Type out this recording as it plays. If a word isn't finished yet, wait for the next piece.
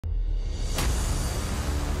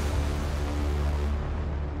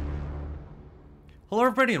Hello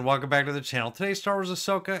everybody and welcome back to the channel. Today Star Wars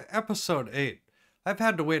Ahsoka Episode 8. I've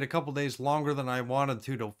had to wait a couple days longer than I wanted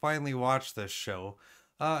to finally watch this show.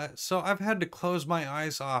 So I've had to close my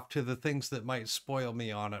eyes off to the things that might spoil me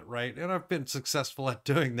on it, right? And I've been successful at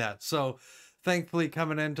doing that. So thankfully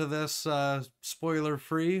coming into this spoiler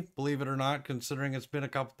free, believe it or not, considering it's been a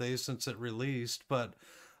couple days since it released. But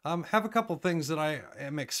have a couple things that I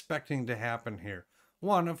am expecting to happen here.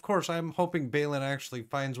 One, of course, I'm hoping Baylan actually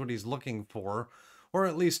finds what he's looking for, or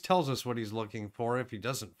at least tells us what he's looking for if he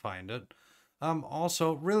doesn't find it. I'm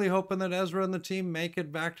also really hoping that Ezra and the team make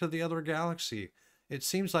it back to the other galaxy. It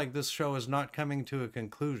seems like this show is not coming to a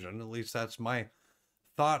conclusion, at least that's my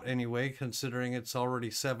thought anyway, considering it's already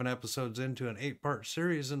 7 episodes into an 8-part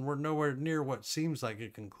series and we're nowhere near what seems like a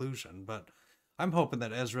conclusion. But I'm hoping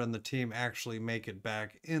that Ezra and the team actually make it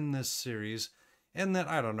back in this series, and that,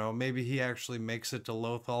 I don't know, maybe he actually makes it to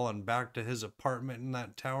Lothal and back to his apartment in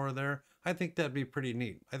that tower there. I think that'd be pretty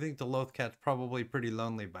neat. I think the Lothcat's probably pretty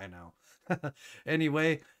lonely by now.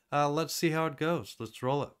 Anyway, let's see how it goes. Let's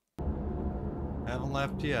roll it. Haven't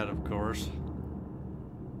left yet, of course.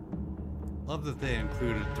 Love that they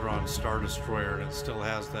included Thrawn's Star Destroyer and it still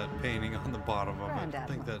has that painting on the bottom of it. I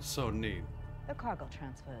think that's so neat. The cargo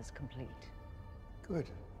transfer is complete. Good.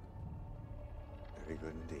 Very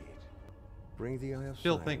good indeed. Bring the Eye of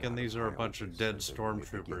Still Sight thinking out these of are a my bunch of office dead so that we may begin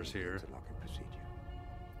stormtroopers the here. interlocking procedure.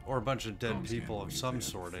 Or a bunch of dead Tom's people can't of believe some they had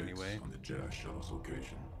sort, the fix anyway. on the Jedi shuttle's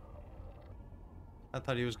location. I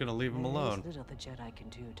thought he was going to leave him alone. There's little the Jedi can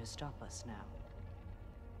do to stop us now.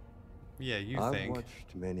 Yeah, you I've think.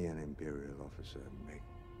 watched many an Imperial officer make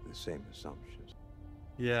the same assumptions.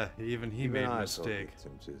 Yeah, even he made a I fell mistake.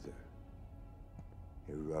 victim to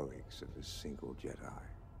the heroics of a single Jedi.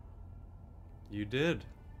 You did.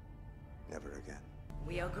 Never again.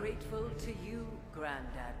 We are grateful to you, Grand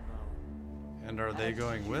Admiral. And are they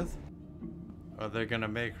going with? Are they going to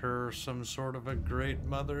make her some sort of a great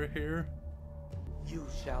mother here? You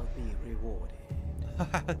shall be rewarded.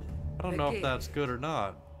 I don't know if that's good or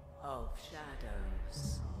not. Of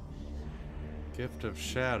shadows. Gift of Are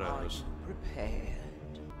Shadows. you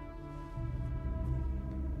prepared?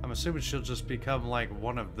 I'm assuming she'll just become like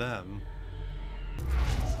one of them.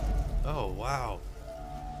 Oh, wow.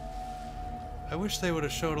 I wish they would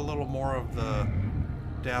have showed a little more of the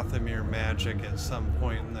Dathomir magic at some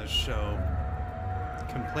point in this show.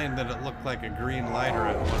 Complained that it looked like a green lighter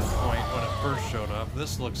at one point when it first showed up.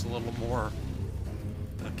 This looks a little more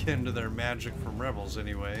akin to their magic from Rebels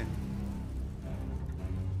anyway.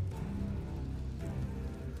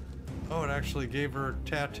 Oh, it actually gave her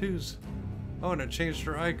tattoos. Oh, and it changed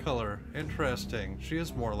her eye color. Interesting. She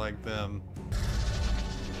is more like them.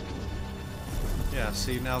 Yeah,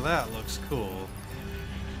 see, now that looks cool.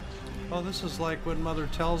 Oh, this is like when Mother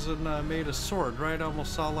Talzin made a sword, right? I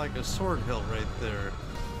almost saw like a sword hilt right there.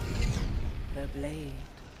 The blade.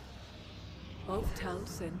 Of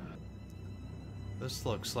Talzin. This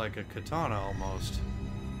looks like a katana almost.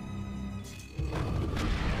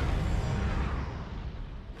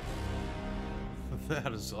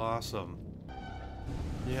 That is awesome.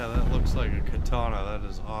 Yeah, that looks like a katana. That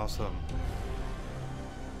is awesome.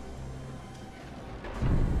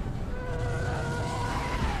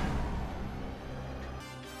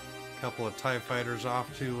 Couple of TIE fighters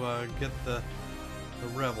off to get the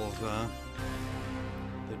rebels, huh?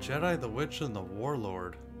 The Jedi, the Witch, and the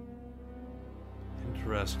Warlord.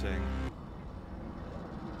 Interesting.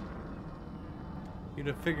 You'd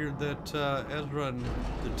have figured that Ezra and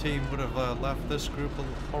the team would have left this group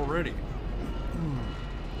already.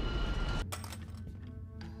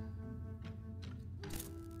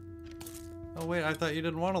 Oh wait, I thought you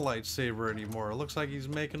didn't want a lightsaber anymore. It looks like he's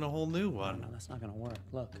making a whole new one. No, that's not gonna work.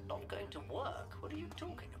 Look. Not going to work? What are you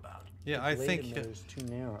talking about? Yeah, I think It's too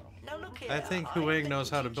narrow. Now look here. I think I've Huang been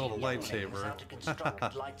knows how to build a teaching young ladies lightsaber. how to construct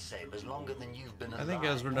lightsabers longer than you've been alive. I think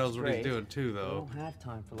Ezra knows what he's Great. doing too, I though. don't have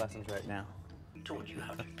time for lessons right now. Taught you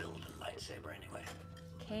how to build a lightsaber anyway.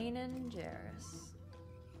 Kanan Jarrus.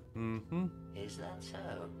 Mm-hmm. Is that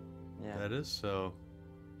so? Yeah. That is so.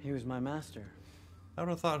 He was my master. I would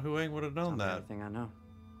have thought Huang would have known Taught me that. everything I know.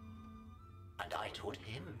 And I taught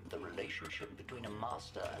him the relationship between a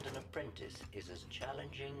master and an apprentice is as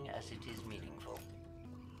challenging as it is meaningful.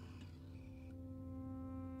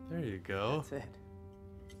 There you go. That's it.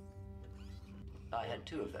 I had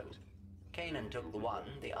 2 of those. Kanan took the one,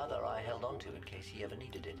 the other I held onto in case he ever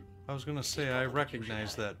needed it. I was gonna say, I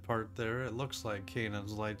recognize that part there. It looks like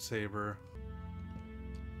Kanan's lightsaber.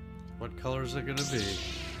 What color is it gonna be?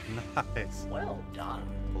 Nice. Well done.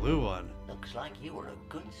 Blue one. Looks like you were a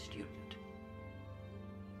good student.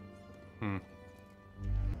 You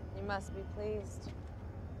must be pleased.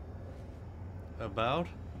 About?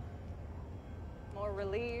 More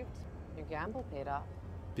relieved. Your gamble paid off.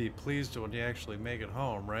 Be pleased when you actually make it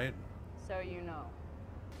home, right? So you know.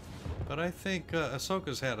 But I think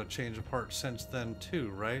Ahsoka's had a change of heart since then too,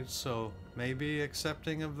 right? So maybe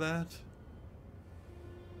accepting of that?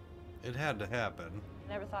 It had to happen.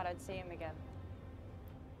 Never thought I'd see him again.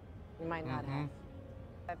 You might not have.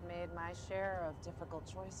 I've made my share of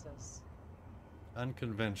difficult choices.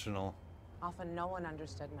 Unconventional. Often no one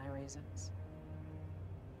understood my reasons.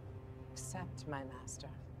 Except my master.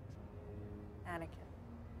 Anakin.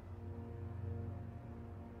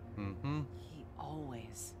 Mm-hmm. He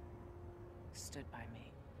always stood by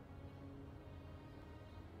me.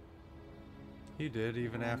 He did,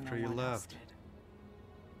 even after you left.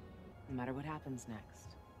 No matter what happens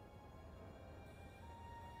next,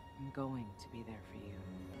 I'm going to be there for you.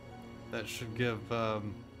 That should give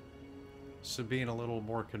Sabine a little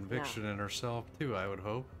more conviction in herself too, I would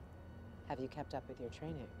hope. Have you kept up with your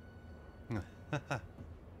training?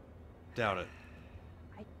 Doubt it.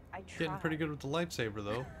 I tried. Getting pretty good with the lightsaber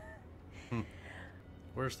though.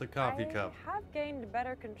 Where's the coffee cup? I have gained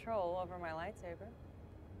better control over my lightsaber.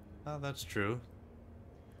 Oh, that's true.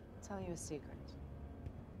 I'll tell you a secret.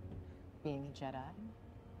 Being a Jedi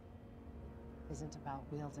isn't about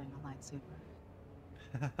wielding a lightsaber.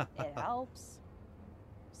 It helps.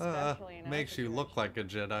 Especially in our makes you look situation. like a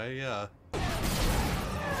Jedi, yeah.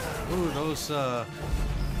 Ooh, those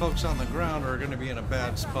folks on the ground are gonna be in a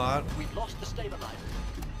bad spot. We've lost the stabilizer.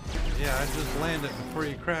 Yeah, I just landed before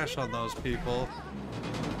you crash on those people.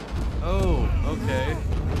 Oh, okay.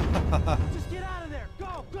 Just get out of there!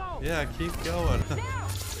 Go! Go! Yeah, keep going.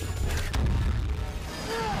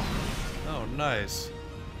 Oh, nice.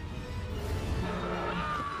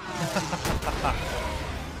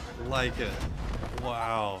 Like it.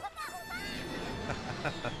 Wow.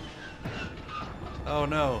 Oh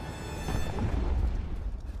no.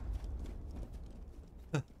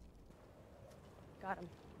 Got him.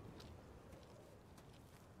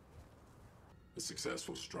 A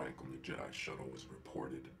successful strike on the Jedi shuttle was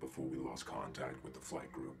reported before we lost contact with the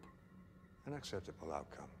flight group. An acceptable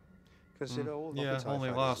outcome. Consider all Yeah, the TIE only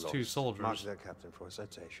fighters lost 2 soldiers. Mark their captain for a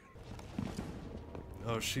citation.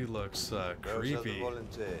 Oh, she looks Those are the creepy.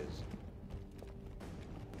 volunteers.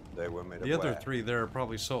 They were made The other aware. 3 there are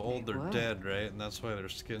probably so old They they're were. dead, right? And that's why their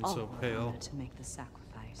skin's so I pale. wanted to make the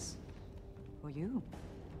sacrifice. For you.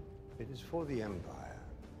 It is for the Empire.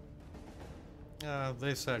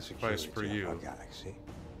 They sacrificed for Security of our you. galaxy.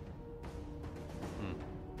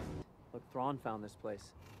 Look, Thrawn found this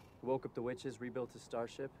place. He woke up the witches, rebuilt his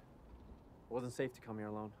starship. It wasn't safe to come here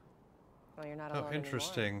alone. Well, you're not Oh, alone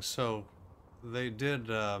interesting. So they did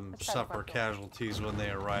suffer casualties when they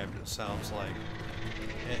arrived, it sounds like.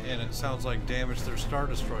 And it sounds like damaged their Star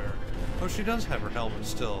Destroyer. Oh, she does have her helmet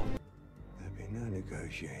still. There'll be no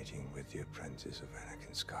negotiating with the apprentice of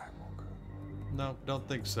Anakin Skywalker. No, don't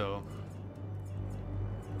think so.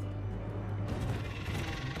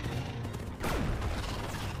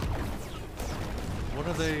 What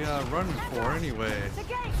are they running for anyway?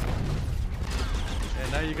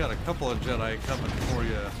 And now you got a couple of Jedi coming for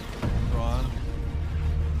you, Ron.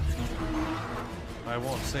 I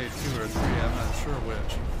won't say 2 or 3, I'm not sure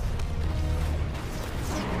which.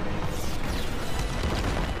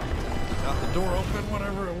 Got the door open,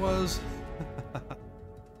 whatever it was.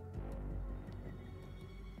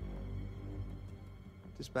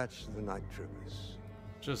 Dispatch the night troopers.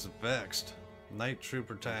 Just vexed. Night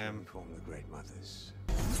Trooper time. Inform the Great Mothers.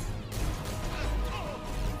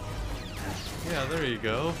 Yeah, there you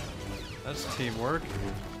go. That's teamwork.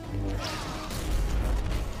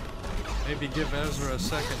 Maybe give Ezra a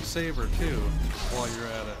second saber too, while you're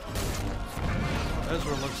at it.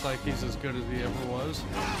 Ezra looks like he's as good as he ever was.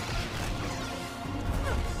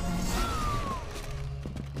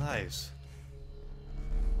 Nice.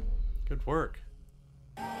 Good work.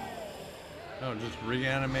 Oh, just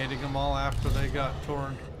reanimating them all after they got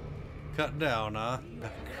cut down, huh?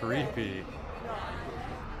 Creepy.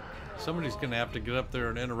 Somebody's gonna have to get up there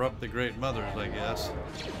and interrupt the Great Mothers, I guess.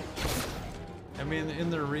 I mean,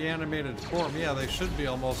 in their reanimated form, yeah, they should be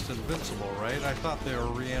almost invincible, right? I thought they were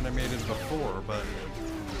reanimated before, but...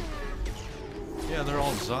 yeah, they're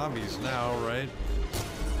all zombies now, right?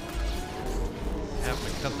 Have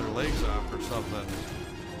to cut their legs off or something.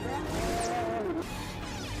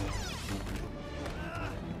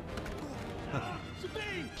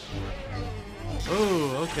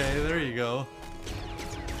 Oh, okay, there you go.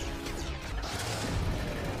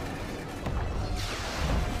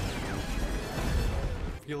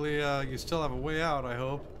 You still have a way out, I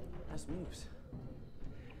hope. Nice moves.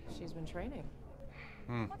 She's been training.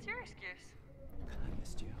 What's your excuse? I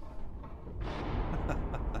missed you.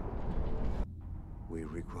 We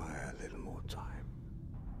require a little more time.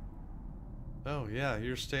 Oh yeah,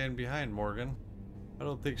 you're staying behind, Morgan. I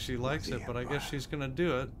don't think she likes it, but I guess she's gonna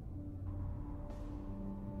do it.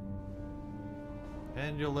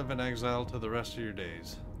 And you'll live in exile to the rest of your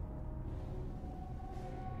days.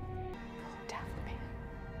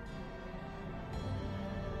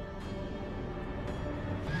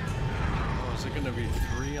 Oh, is it gonna be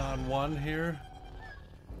 3-on-1 here?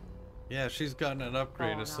 Yeah, she's gotten an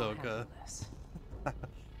upgrade, Ahsoka.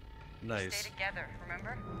 Nice. Stay together,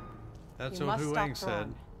 remember? That's You what must Hu stop Wang said.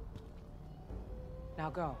 Thrawn. Now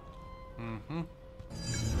go. Mm-hmm.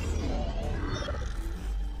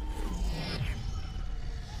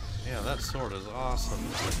 Yeah, that sword is awesome.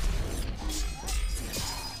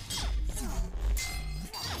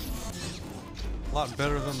 A lot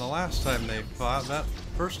better than the last time they fought. That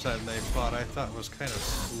first time they fought I thought was kind of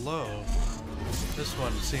slow. This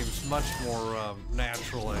one seems much more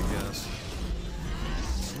natural, I guess.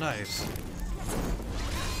 Nice.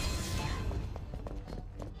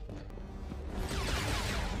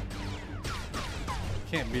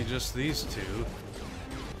 Can't be just these two.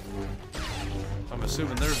 I'm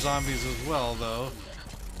assuming they're zombies as well, though.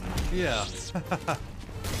 Yeah. I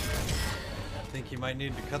think you might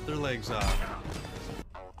need to cut their legs off.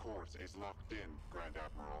 Our course is locked in, Grand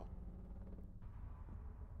Admiral.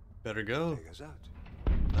 Better go. Take us out.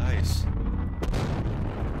 Nice.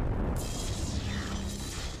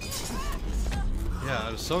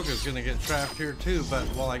 Yeah, Ahsoka's gonna get trapped here too, but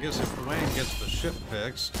well, I guess if Wayne gets the ship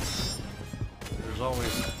fixed, there's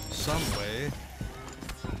always some way.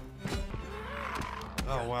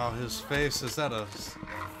 Oh wow, his face, is that a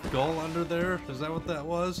skull under there? Is that what that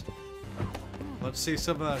was? Let's see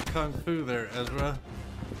some of that kung fu there, Ezra.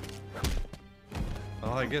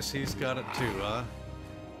 Well, I guess he's got it too, huh?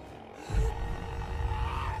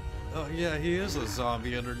 Oh yeah, he is a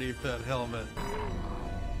zombie underneath that helmet.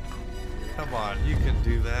 Come on, you can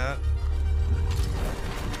do that.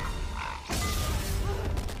 It's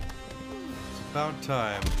about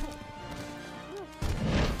time.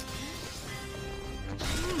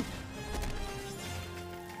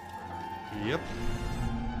 Yep.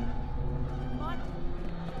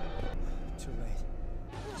 Too late.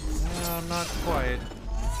 No, not quite.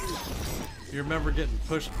 You remember getting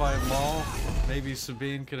pushed by Maul? Maybe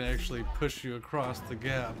Sabine can actually push you across the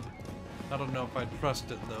gap. I don't know if I'd trust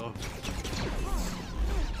it though.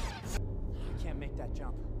 I can't make that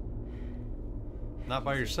jump. Not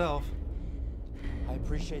by yourself. I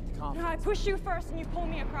appreciate the No, I confidence. pushed you first and you pulled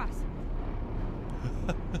me across.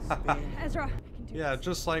 Ezra, I can do Yeah, this.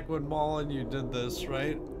 just like when Maul and you did this,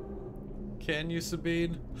 right? Can you,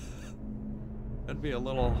 Sabine? That'd be a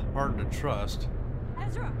little hard to trust.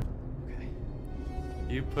 Ezra! Okay.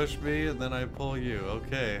 You push me and then I pull you.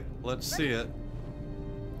 Okay, let's see it.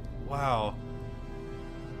 Wow.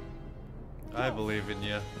 I believe in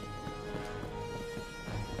you.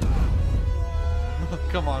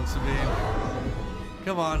 Come on, Sabine.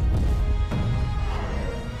 Come on.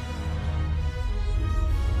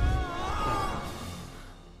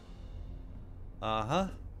 Uh-huh.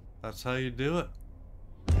 That's how you do it.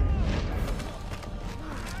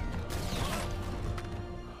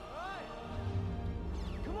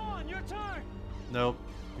 Come on, your turn! Nope.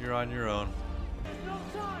 You're on your own. No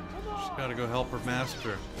time, come on! Just gotta go help her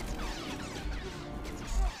master.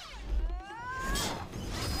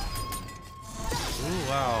 Ooh,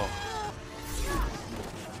 wow.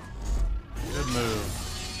 Good move.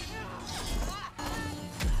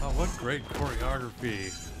 Oh, what great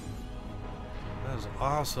choreography. That is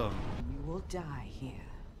awesome. You will die here.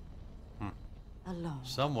 Alone.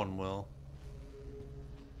 Someone will.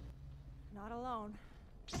 Not alone.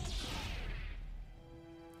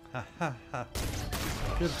 Ha ha ha.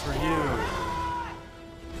 Good for you.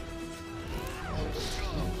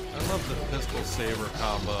 I love the pistol saber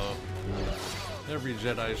combo. Every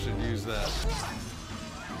Jedi should use that.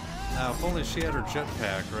 Now, if only she had her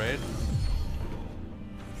jetpack, right?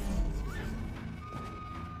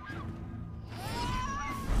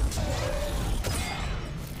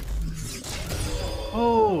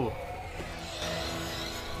 Oh!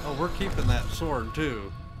 Oh, we're keeping that sword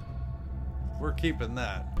too. We're keeping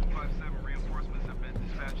that. 5-7 reinforcements have been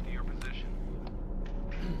dispatched to your position.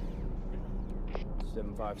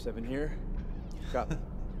 757 here. Copy.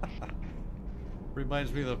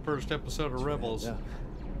 Reminds me of the first episode of Rebels. Yeah.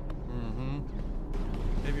 Mm-hmm.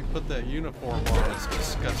 Maybe put that uniform on, as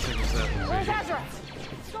disgusting as that Where's would Ezra?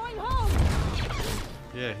 He's going home!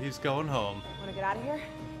 be. Yeah, he's going home. Wanna get out of here?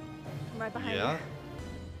 I'm right behind Yeah? you.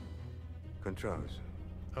 Controls.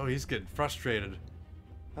 Oh, he's getting frustrated.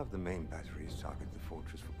 Have the main batteries target the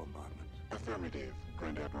fortress for bombardment. Affirmative,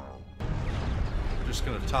 Grand Admiral. Just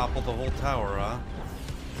gonna topple the whole tower, huh?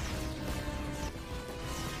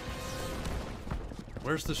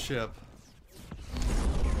 Where's the ship?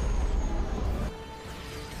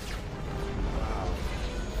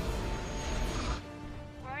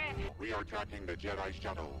 We are tracking the Jedi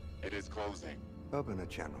shuttle. It is closing. Open a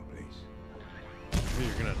channel, please.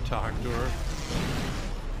 You're gonna talk to her?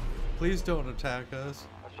 Please don't attack us.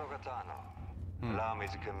 Ahsoka Tano, allow me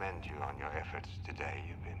to commend you on your efforts today.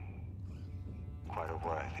 You've been quite a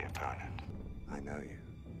worthy opponent. I know you.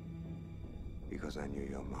 Because I knew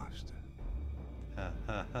your master.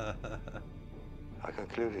 I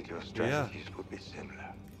concluded your strategies would be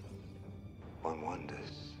similar. One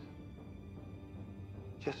wonders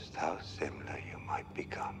just how similar you might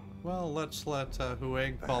become. Well, let's let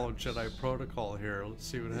Huang follow Jedi protocol here. Let's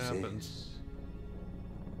see what happens. Is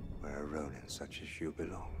where a Ronin such as you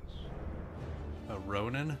belongs. A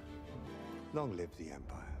Ronin? Long live the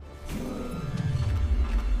Empire.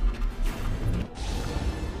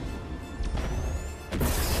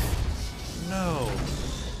 No.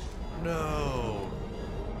 No.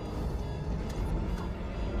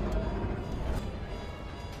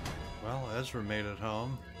 Well, Ezra made it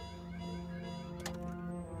home.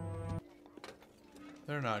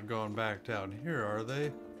 They're not going back down here, are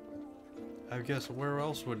they? I guess where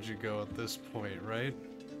else would you go at this point, right?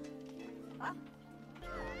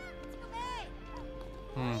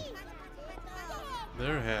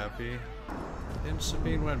 They're happy. And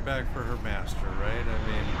Sabine went back for her master, right? I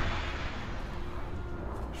mean,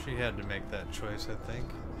 she had to make that choice, I think.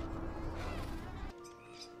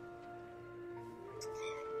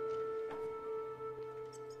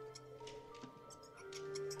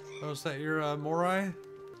 Oh, is that your Morai? I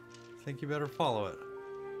think you better follow it.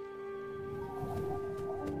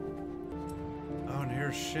 Oh, and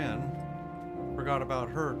here's Shin. Forgot about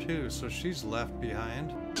her too, so she's left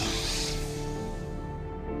behind.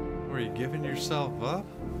 Were you giving yourself up?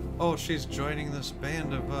 Oh, she's joining this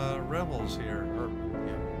band of rebels here, or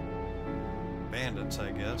you know, bandits,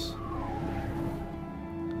 I guess.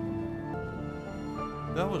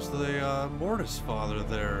 That was the Mortis father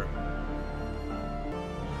there.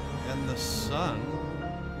 And the son.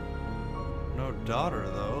 No daughter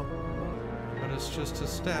though. But it's just a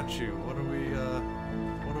statue. What are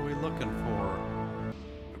we looking for?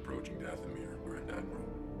 Approaching Dathomir, Grand Admiral.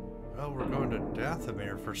 Oh, we're going to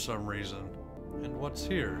Dathomir for some reason. And what's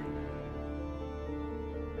here?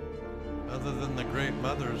 Other than the Great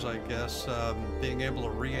Mothers, I guess, being able to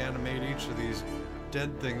reanimate each of these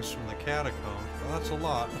dead things from the catacombs. Well, that's a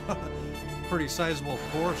lot. Pretty sizable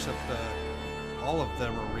force if all of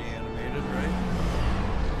them are reanimated, right?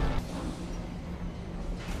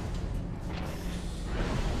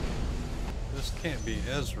 This can't be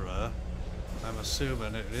Ezra. I'm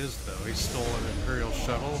assuming it is, though. He stole an Imperial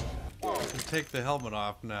shuttle. Can take the helmet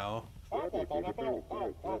off now.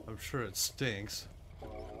 I'm sure it stinks.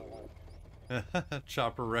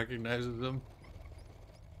 Chopper recognizes him.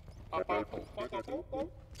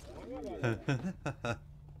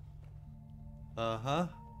 Uh-huh.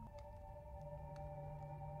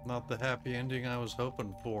 Not the happy ending I was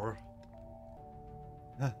hoping for.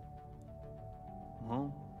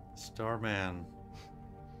 Starman.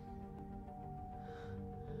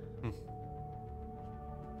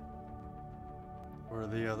 Where are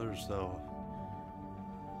the others, though?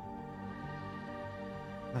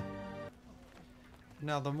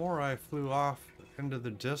 Now, the more I flew off into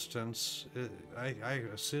the distance, I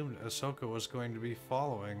assumed Ahsoka was going to be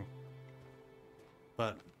following.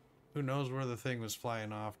 But who knows where the thing was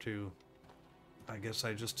flying off to? I guess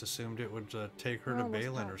I just assumed it would take her to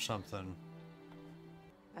Balin or something.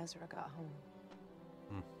 Ezra got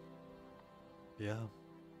home. Yeah.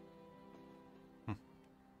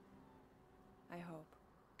 I hope.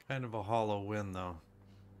 Kind of a hollow win, though.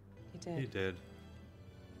 He did. He did.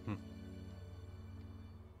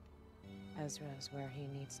 Ezra is where he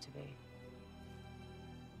needs to be.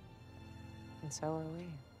 And so are we.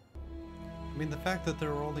 I mean, the fact that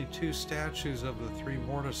there were only 2 statues of the 3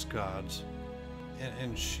 Mortis gods,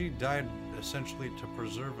 and she died essentially to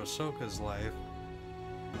preserve Ahsoka's life.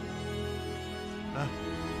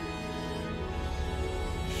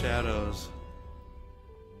 Shadows.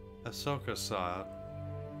 Ahsoka saw it.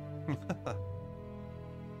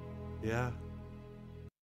 Yeah.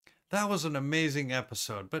 That was an amazing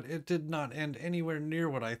episode, but it did not end anywhere near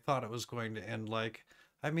what I thought it was going to end like.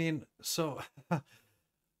 I mean, so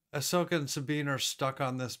Ahsoka and Sabine are stuck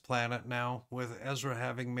on this planet now, with Ezra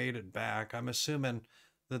having made it back. I'm assuming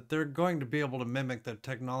that they're going to be able to mimic the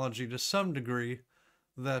technology to some degree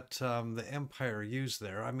that the Empire used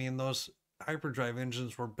there. I mean, those hyperdrive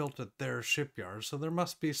engines were built at their shipyard, so there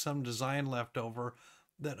must be some design left over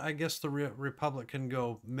that I guess the Republic can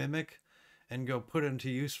go mimic and go put into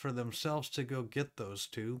use for themselves to go get those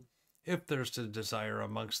two, if there's a desire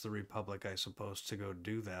amongst the Republic, I suppose, to go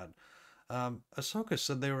do that. Ahsoka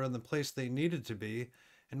said they were in the place they needed to be,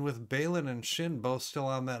 and with Balin and Shin both still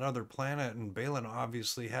on that other planet, and Balin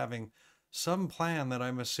obviously having some plan that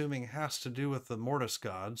I'm assuming has to do with the Mortis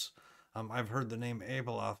gods. I've heard the name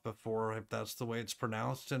Abeloth before, if that's the way it's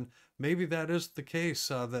pronounced, and maybe that is the case,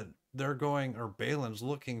 that they're going, or Balin's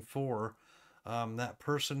looking for that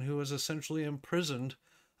person who was essentially imprisoned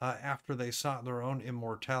after they sought their own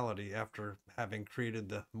immortality after having created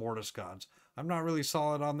the Mortis gods. I'm not really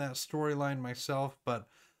solid on that storyline myself, but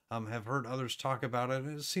have heard others talk about it,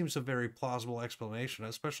 and it seems a very plausible explanation,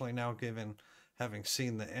 especially now given having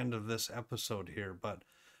seen the end of this episode here. But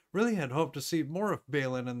really had hoped to see more of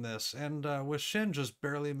Balin in this, and with Shin just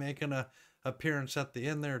barely making a appearance at the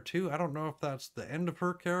end there too. I don't know if that's the end of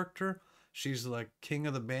her character. She's like king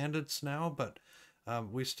of the bandits now, but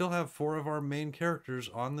we still have 4 of our main characters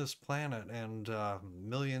on this planet, and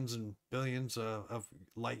millions and billions of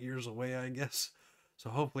light years away, I guess. So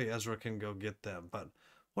hopefully Ezra can go get them. But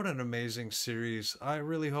what an amazing series. I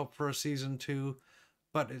really hope for a season 2,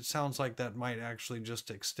 but it sounds like that might actually just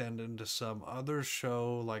extend into some other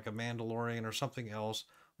show, like a Mandalorian or something else.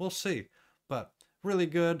 We'll see. But really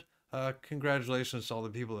good. Congratulations to all the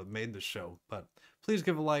people that made the show. But please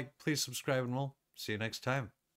give a like, please subscribe, and we'll see you next time.